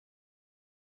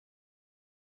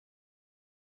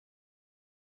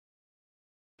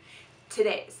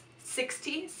Today's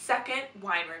 60-second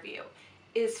wine review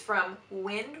is from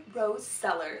Wind Rose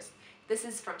Cellars. This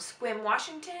is from Sequim,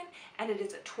 Washington, and it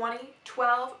is a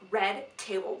 2012 red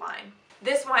table wine.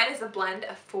 This wine is a blend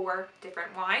of 4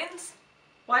 different wines.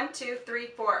 1, 2, 3,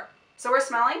 4. So we're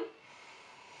smelling?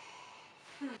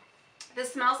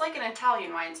 This smells like an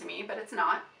Italian wine to me, but it's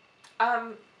not.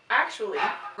 Actually,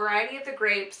 variety of the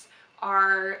grapes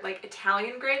are like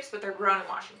Italian grapes, but they're grown in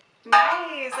Washington.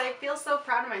 Nice. I feel so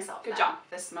proud of myself. Good job.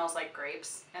 This smells like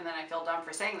grapes, and then I feel dumb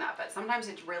for saying that, but sometimes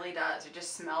it really does. It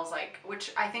just smells like,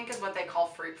 which I think is what they call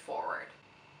fruit forward.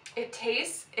 It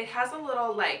has a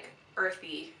little like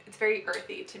earthy, it's very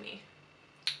earthy to me.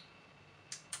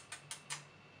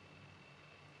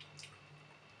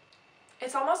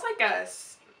 It's almost like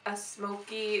a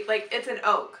smoky, like it's an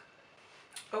oak.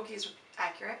 Oaky's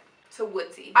accurate. So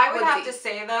woodsy. I would have to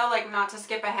say though, like not to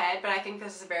skip ahead, but I think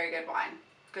this is a very good wine.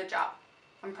 Good job.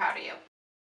 I'm proud of you.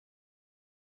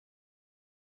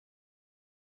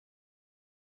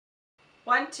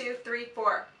 One, 2, 3,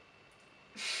 4.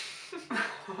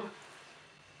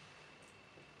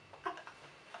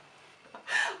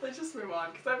 Let's just move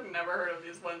on because I've never heard of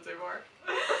these ones before.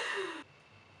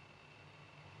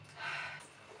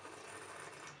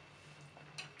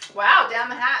 Wow, down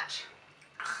the hatch.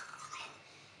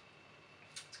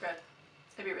 It's good.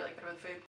 It'd be really good with food.